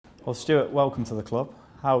Well, Stuart, welcome to the club.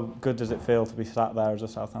 How good does it feel to be sat there as a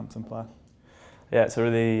Southampton player? Yeah, it's a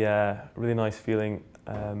really nice feeling.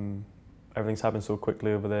 Everything's happened so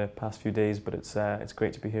quickly over the past few days, but it's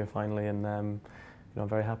great to be here finally, and I'm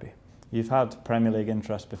very happy. You've had Premier League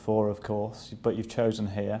interest before, of course, but you've chosen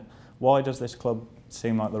here. Why does this club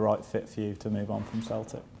seem like the right fit for you to move on from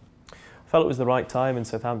Celtic? I felt it was the right time, and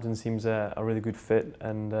Southampton seems a really good fit.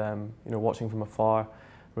 And watching from afar,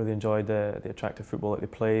 really enjoyed the attractive football that they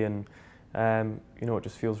play, and it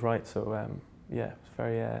just feels right. So yeah, it's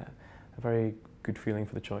a very good feeling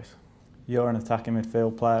for the choice. You're an attacking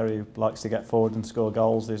midfield player who likes to get forward and score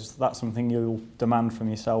goals. Is that something you'll demand from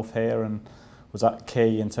yourself here, and was that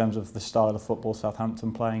key in terms of the style of football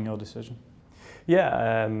Southampton playing your decision?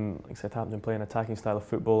 Yeah, like Southampton play an attacking style of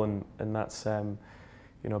football, and that's a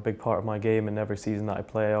big part of my game. And every season that I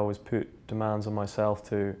play, I always put demands on myself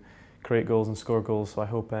to create goals and score goals. So I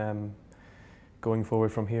hope going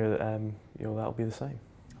forward from here, that'll be the same.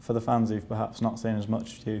 For the fans who've perhaps not seen as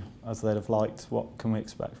much of you as they'd have liked, what can we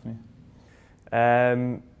expect from you?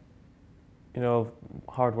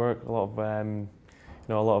 Hard work, a lot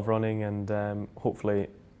of running, and hopefully,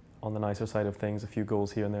 on the nicer side of things, a few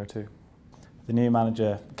goals here and there too. The new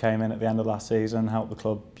manager came in at the end of last season, helped the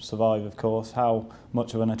club survive, of course. How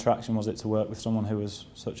much of an attraction was it to work with someone who was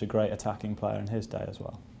such a great attacking player in his day as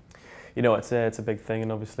well? It's a big thing,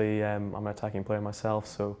 and obviously I'm an attacking player myself,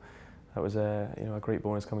 so that was a great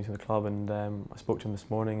bonus coming to the club. And I spoke to him this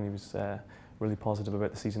morning, and he was really positive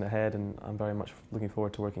about the season ahead, and I'm very much looking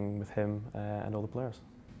forward to working with him and all the players.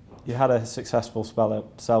 You had a successful spell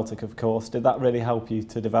at Celtic, of course. Did that really help you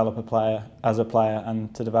to develop as a player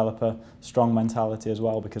and to develop a strong mentality as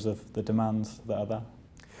well because of the demands that are there?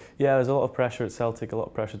 Yeah, there's a lot of pressure at Celtic, a lot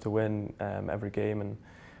of pressure to win every game, and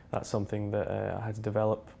that's something that I had to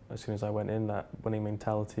develop as soon as I went in, that winning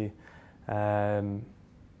mentality, and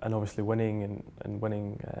obviously winning and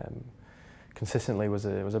winning consistently was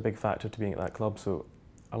a big factor to being at that club. So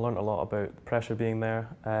I learned a lot about the pressure being there.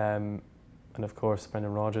 And of course,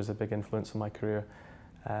 Brendan Rodgers, a big influence on my career.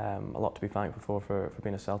 A lot to be thankful for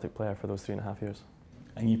being a Celtic player for those 3.5 years.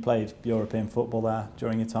 And you played European football there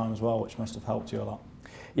during your time as well, which must have helped you a lot.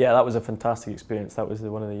 Yeah, that was a fantastic experience. That was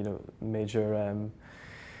one of the major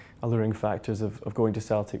alluring factors of going to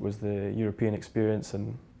Celtic, was the European experience.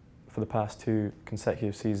 And for the past 2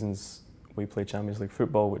 consecutive seasons, we played Champions League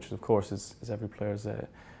football, which of course is every player's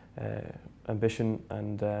ambition.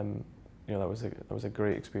 And that was a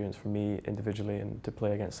great experience for me individually, and to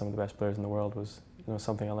play against some of the best players in the world was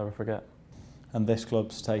something I'll never forget. And this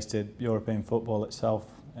club's tasted European football itself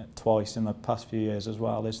twice in the past few years as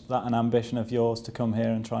well. Is that an ambition of yours to come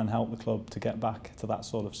here and try and help the club to get back to that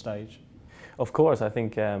sort of stage? Of course, I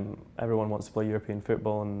think everyone wants to play European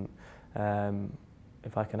football, and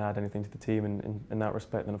if I can add anything to the team in that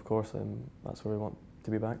respect, then of course that's where we want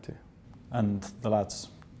to be back to. And the lads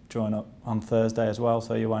join up on Thursday as well,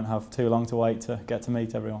 so you won't have too long to wait to get to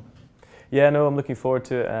meet everyone. Yeah, no, I'm looking forward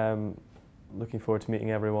to it. Looking forward to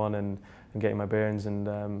meeting everyone and getting my bearings,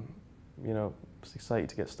 and just excited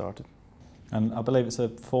to get started. And I believe it's a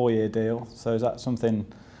 4-year deal, so is that something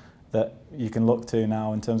that you can look to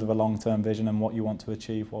now in terms of a long-term vision and what you want to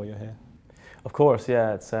achieve while you're here? Of course,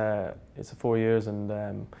 yeah, it's a 4 years, and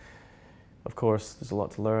of course there's a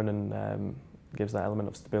lot to learn, and gives that element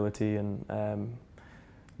of stability, and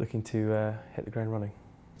looking to hit the ground running.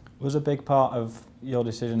 Was a big part of your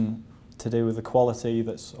decision to do with the quality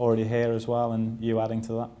that's already here as well, and you adding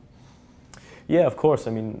to that? Yeah, of course.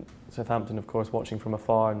 I mean, Southampton, of course, watching from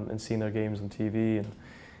afar and seeing their games on TV,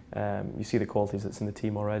 and you see the qualities that's in the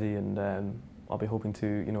team already, and I'll be hoping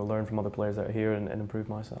to learn from other players that are here and improve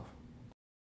myself.